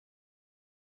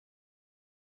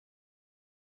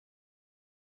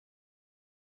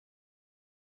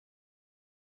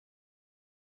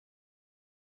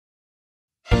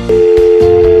Selamat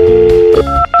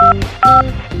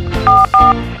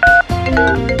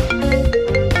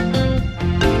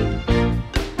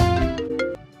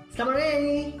Raya,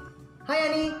 Annie. Hi,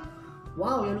 Annie.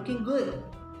 Wow, you're looking good.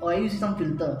 Or are you using some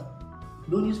filter?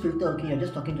 Don't use filter, okay? You're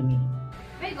just talking to me.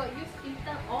 Where got use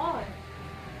filter on?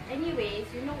 Anyways,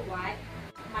 you know what?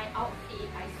 My outfit,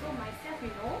 I saw myself, you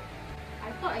know.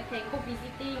 I thought I can go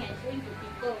visiting and showing to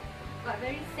people. But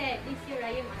very sad, this year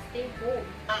Raya must stay home.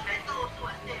 Better also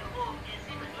must stay at home. Can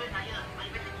save the joy Raya. But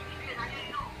you better give me Raya,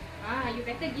 you know. You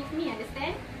better give me,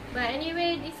 understand? But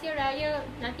anyway, this year Raya,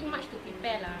 nothing much to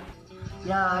prepare lah.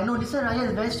 Yeah, I know this year Raya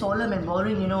is very solemn and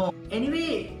boring, you know.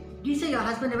 Anyway, this year your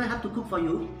husband never have to cook for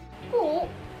you? Cook?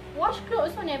 Wash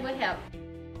clothes also never help.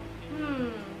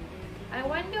 I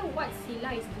wonder what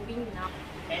Sila is doing now.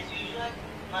 As usual,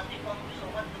 must be confused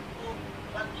on what to cook,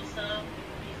 what to serve.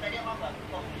 Is that apa?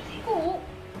 Confusing. Cook?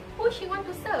 Who she want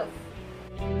to serve?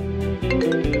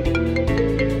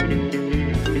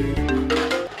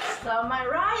 Selamat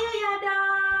Raya,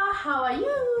 Yadaw! How are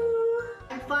you?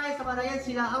 I'm fine, Selamat Raya,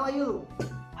 Sila. How are you?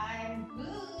 I'm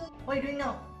good. What are you doing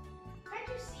now? Can't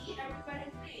you see I'm preparing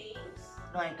drinks?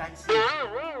 No, I can't see.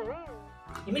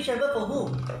 You make sherbet for who?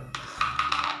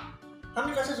 How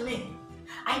many glasses you make?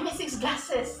 I made 6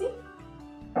 glasses, see?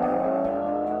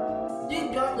 This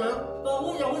glasses? For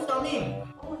who? Who's coming?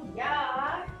 Oh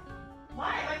yeah.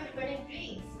 Why am I preparing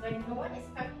drinks when no one is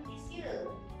coming this year?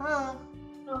 Huh?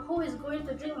 Now who is going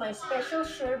to drink my special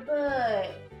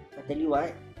sherbet? I tell you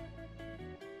what.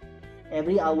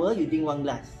 Every hour you drink 1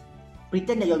 glass.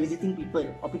 Pretend that you're visiting people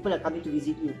or people are coming to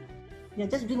visit you. Yeah,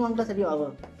 just drink 1 glass every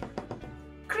hour.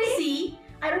 Chrissy,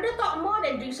 I'd rather talk more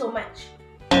than drink so much.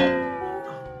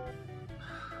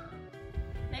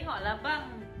 Tengoklah bang,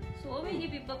 so many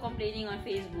people complaining on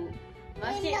Facebook.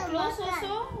 Masjid close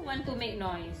also want to make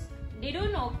noise. They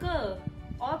don't know ke?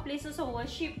 All places of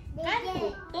worship kan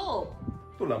tutup.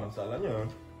 Itulah masalahnya.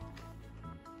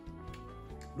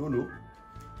 Dulu,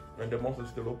 when the mosque is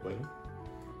still open,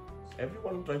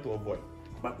 everyone try to avoid.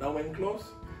 But now when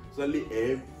closed, suddenly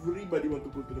everybody want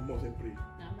to go to the mosque and pray.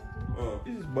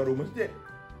 This is baru masjid.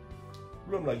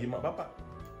 Belum lagi mak bapak.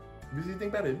 Visiting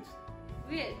parents.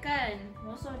 Weird kan?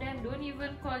 Most of them don't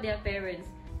even call their parents.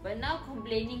 But now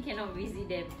complaining cannot visit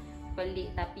them.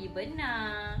 Pelik tapi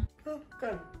benar.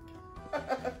 Kan?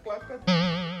 Kelakar.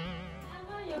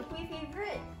 Apa your kuih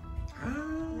favorite?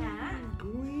 Nah.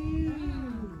 Kuih.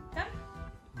 Come.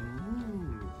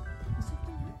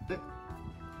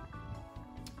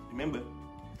 Remember,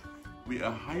 we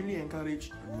are highly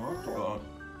encouraged not to go out.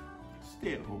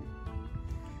 Stay at home.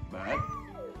 But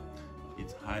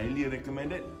it's highly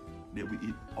recommended that we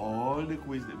eat all the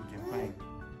kuihs that we can find.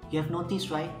 You have noticed,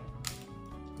 right?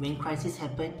 When crisis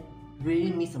happen, we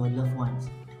really miss our loved ones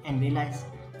and realize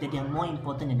that they are more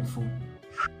important than the food.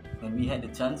 When we had the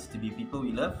chance to be people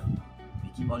we love,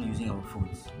 we keep on using our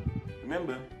phones.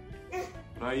 Remember,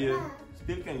 Raya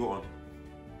still can go on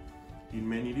in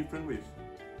many different ways.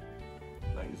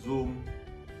 Like Zoom,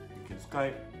 you can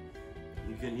Skype,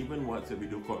 you can even WhatsApp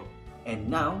video call.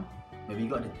 And now, when we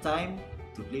got the time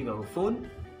to play with our phone,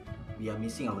 we are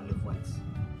missing our loved ones.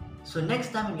 So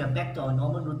next time when we are back to our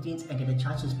normal routines and get a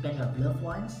chance to spend with our loved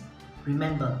ones,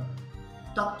 remember,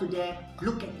 talk to them,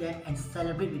 look at them and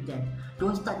celebrate with them.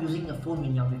 Don't start using your phone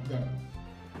when you're with them.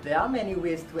 There are many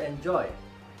ways to enjoy.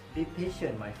 Be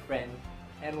patient, my friend,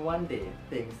 and one day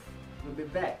things will be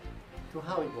back to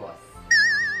how it was.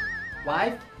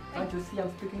 Wife, can't you see I'm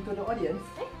speaking to the audience?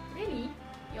 Really?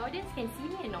 Your audience can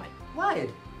see me or not? Why?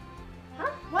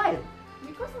 Huh? Why?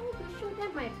 Because I want to show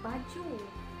them my baju.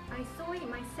 I saw it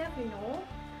myself, you know.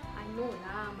 I know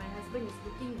lah, my husband is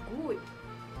looking good.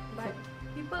 But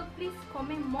people, please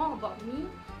comment more about me.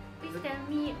 Please tell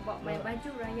me about my baju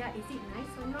Raya. Is it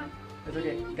nice or not? It's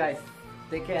okay. Guys,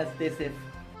 take care and stay safe.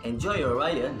 Enjoy your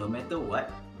Raya no matter what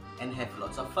and have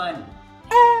lots of fun.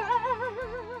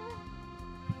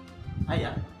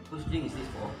 Ayah, whose drink is this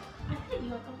for? I think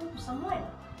you are talking to someone.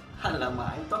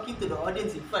 Alamak, I'm talking to the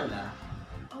audience in front lah.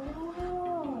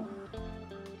 Oh.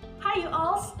 Hi you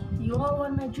all. You all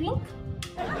want my drink?